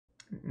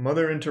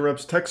Mother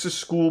interrupts Texas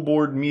school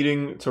board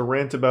meeting to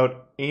rant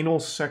about anal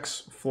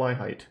sex fly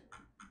height.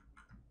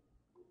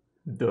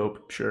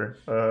 Dope, sure.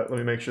 Let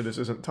me make sure this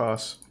isn't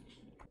toss.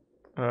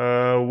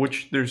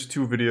 There's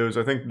two videos.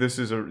 I think this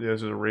is a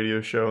radio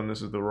show and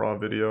this is the raw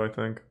video, I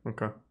think.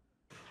 Okay.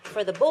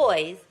 For the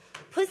boys,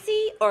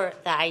 pussy or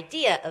the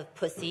idea of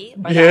pussy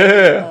or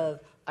the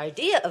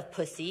idea of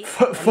pussy.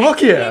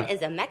 Fuck yeah.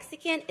 Is a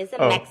Mexican is a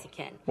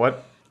Mexican.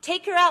 What?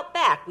 Take her out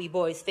back, we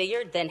boys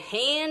figured, then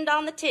hand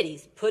on the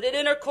titties. Put it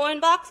in her coin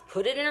box,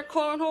 put it in her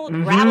cornhole,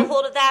 grab a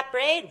hold of that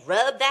braid,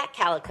 rub that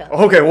calico.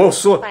 Okay, well,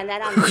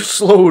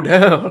 slow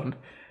down.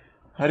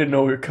 I didn't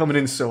know we were coming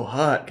in so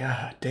hot.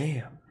 God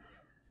damn.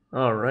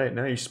 Alright,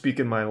 now you're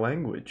speaking my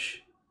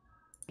language.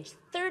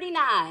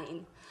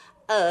 39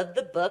 of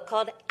the book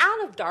called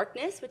Out of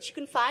Darkness, which you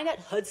can find at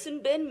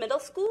Hudson Bend Middle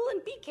School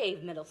and Bee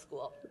Cave Middle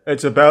School.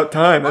 It's about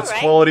time. That's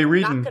quality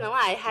reading. Not gonna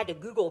lie, I had to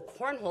Google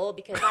cornhole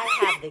because I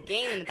have the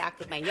game in the back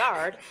of my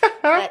yard.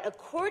 But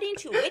according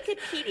to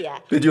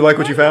Wikipedia, did you like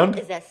what you found?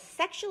 Is a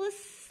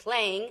sexualist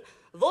slang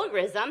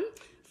vulgarism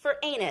for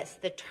anus.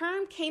 The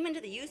term came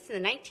into the use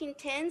in the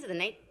 1910s in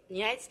the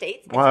United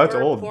States. Wow, that's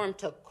old. Form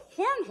to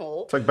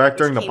cornhole. It's like back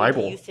during the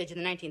Bible. Usage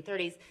in the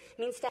 1930s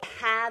means to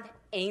have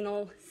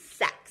anal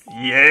sex.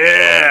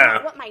 Yeah.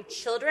 I want my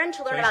children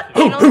to learn about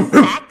anal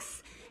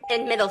sex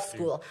in middle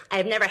school. I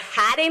have never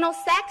had anal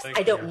sex.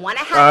 I don't want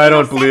to have. I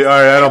don't believe. All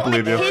right, I don't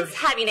believe you. Kids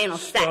having anal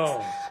sex.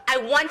 I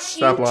want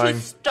you to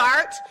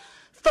start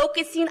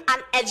focusing on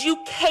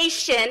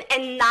education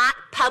and not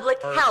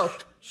public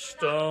health.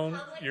 Stone,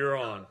 you're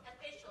on.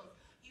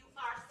 You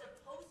are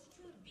supposed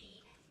to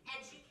be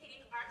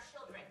educating our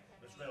children.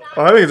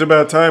 I think it's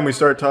about time we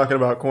start talking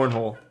about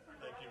cornhole.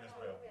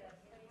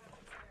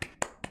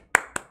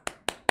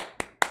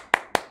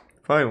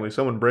 Finally,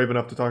 someone brave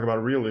enough to talk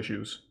about real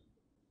issues.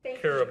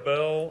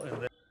 Carabelle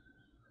and then...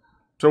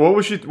 So what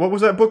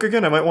was that book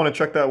again? I might want to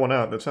check that one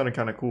out. That sounded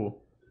kind of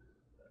cool.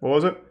 What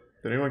was it?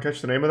 Did anyone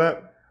catch the name of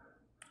that?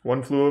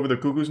 One Flew Over the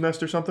Cuckoo's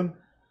Nest or something?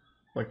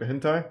 Like the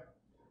hentai?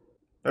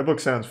 That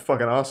book sounds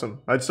fucking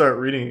awesome. I'd start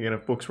reading again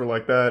if books were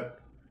like that.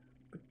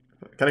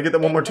 Can I get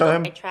that one more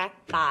time?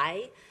 Track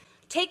by.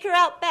 Take her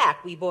out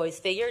back, we boys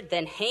figured,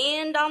 then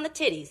hand on the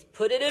titties.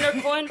 Put it in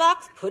her coin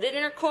box, put it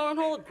in her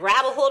cornhole,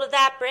 grab a hold of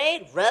that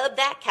braid, rub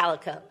that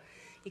calico.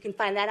 You can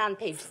find that on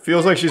page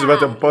Feels like she's about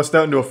to bust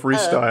out into a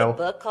freestyle. A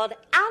book called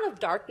Out of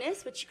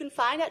Darkness, which you can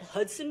find at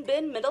Hudson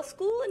Bend Middle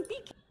School and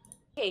Bee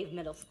Cave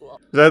Middle School.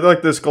 Is that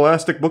like the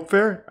Scholastic Book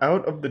Fair?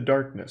 Out of the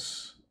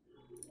Darkness.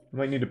 I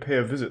might need to pay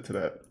a visit to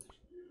that.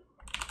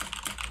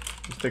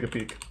 Let's take a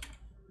peek.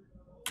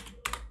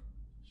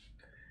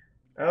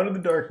 Out of the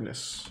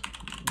Darkness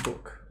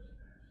book.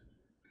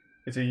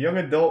 It's a young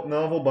adult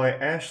novel by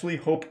Ashley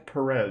Hope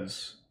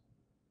Perez.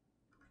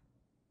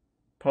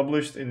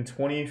 Published in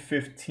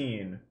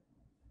 2015.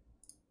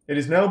 It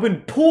has now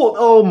been pulled.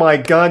 Oh my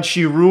god,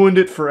 she ruined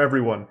it for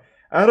everyone.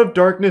 Out of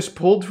Darkness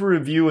pulled for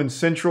review in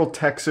Central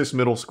Texas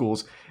middle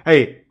schools.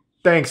 Hey,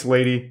 thanks,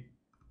 lady.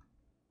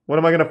 What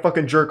am I gonna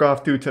fucking jerk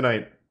off to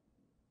tonight?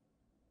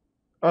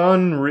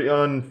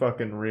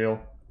 Unfucking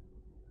real.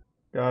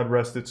 God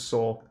rest its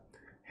soul.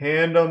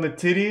 Hand on the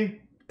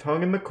titty,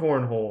 tongue in the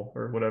cornhole,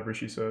 or whatever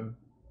she said.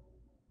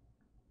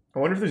 I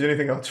wonder if there's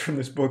anything else from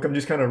this book. I'm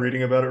just kind of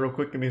reading about it real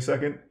quick. Give me a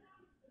second.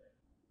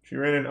 She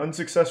ran an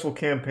unsuccessful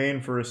campaign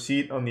for a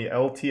seat on the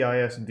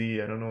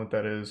LTISD. I don't know what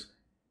that is.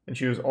 And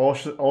she was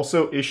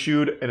also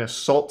issued an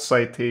assault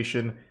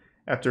citation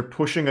after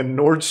pushing a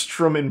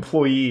Nordstrom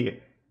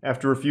employee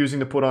after refusing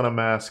to put on a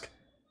mask.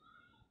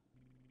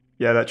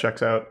 Yeah, that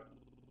checks out.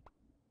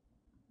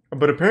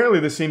 But apparently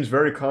this seems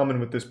very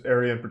common with this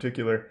area in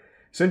particular.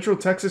 Central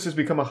Texas has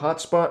become a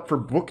hotspot for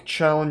book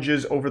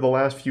challenges over the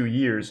last few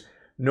years.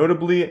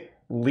 Notably,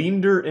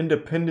 Leander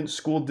Independent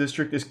School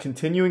District is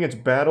continuing its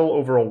battle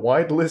over a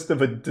wide list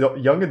of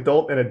young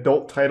adult and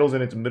adult titles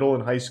in its middle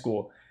and high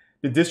school.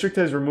 The district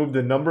has removed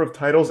a number of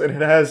titles and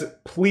it has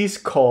police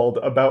called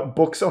about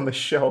books on the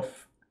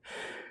shelf.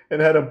 And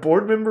had a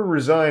board member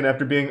resign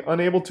after being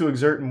unable to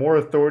exert more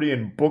authority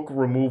in book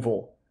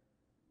removal.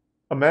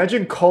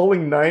 Imagine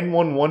calling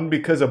 911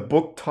 because a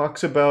book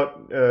talks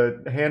about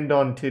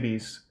hand-on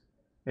titties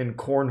and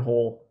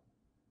cornhole.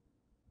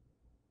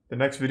 The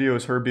next video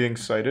is her being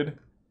cited.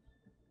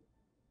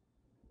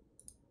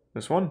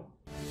 This one.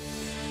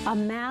 A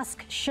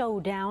mask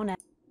showdown.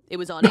 It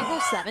was on April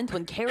 7th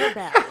when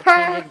Carabelle, a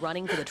candidate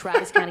running for the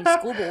Travis County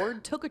School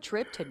Board, took a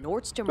trip to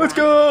Nordstrom. Let's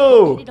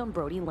go! Located on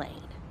Brody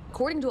Lane.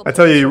 According to I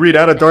tell you read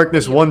Out of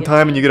Darkness one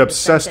time and you get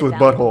obsessed with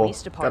butthole.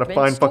 Gotta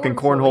find fucking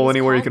cornhole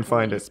anywhere you can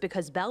find it.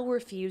 Because Belle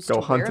refused Go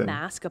to hunting. wear a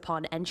mask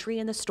upon entry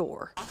in the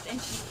store.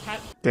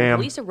 Damn. When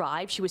police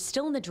arrived, she was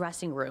still in the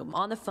dressing room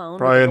on the phone.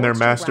 Probably in there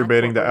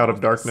masturbating to Out of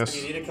Darkness.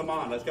 You need to come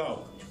on, let's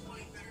go.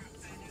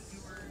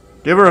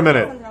 Give her a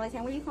minute.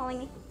 Were you calling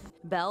me?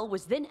 Belle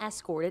was then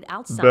escorted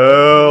outside.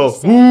 Belle!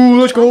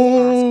 Ooh, let's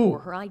go! For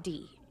her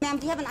ID. Ma'am,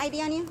 do you have an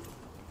ID on you?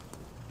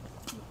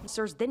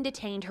 Officers then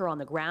detained her on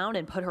the ground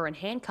and put her in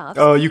handcuffs.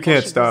 Oh, you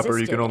can't stop her.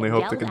 You can only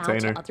hope to yelled out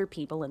contain her. to other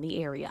people in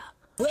the area.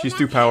 She's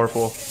too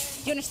powerful.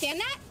 You understand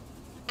that?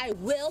 I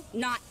will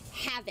not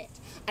have it.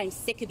 I'm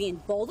sick of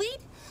being bullied.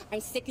 I'm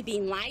sick of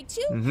being lied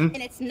to, and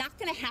it's not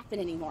going to happen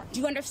anymore. Do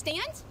you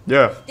understand?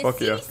 Yeah, The fuck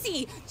yeah.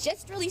 CDC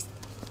just released.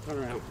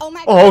 Oh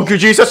my Oh, gosh. good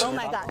Jesus! Oh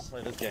my gosh.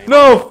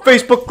 No,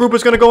 Facebook group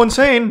is gonna go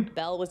insane.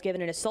 Bell was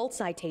given an assault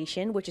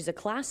citation, which is a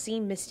Class C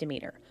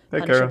misdemeanor, Hey,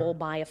 Kara. punishable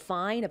by a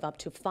fine of up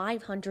to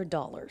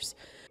 $500.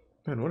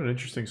 Man, what an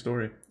interesting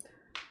story.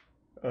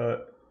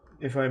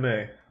 If I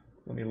may,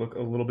 let me look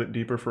a little bit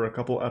deeper for a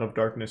couple Out of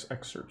Darkness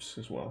excerpts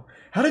as well.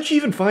 How did she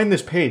even find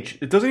this page?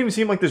 It doesn't even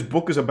seem like this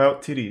book is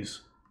about titties.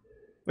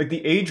 Like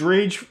the age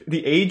range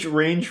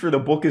for the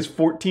book is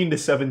 14 to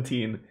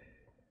 17.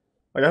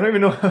 Like, I don't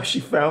even know how she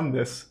found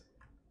this.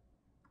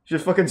 She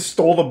just fucking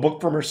stole the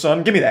book from her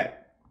son. Give me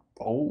that.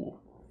 Oh.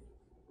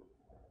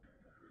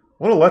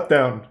 What a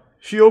letdown.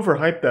 She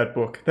overhyped that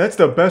book. That's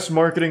the best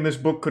marketing this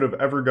book could have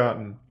ever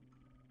gotten.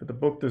 But the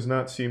book does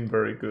not seem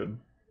very good.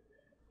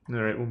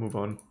 Alright, we'll move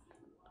on.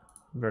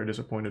 I'm very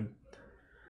disappointed.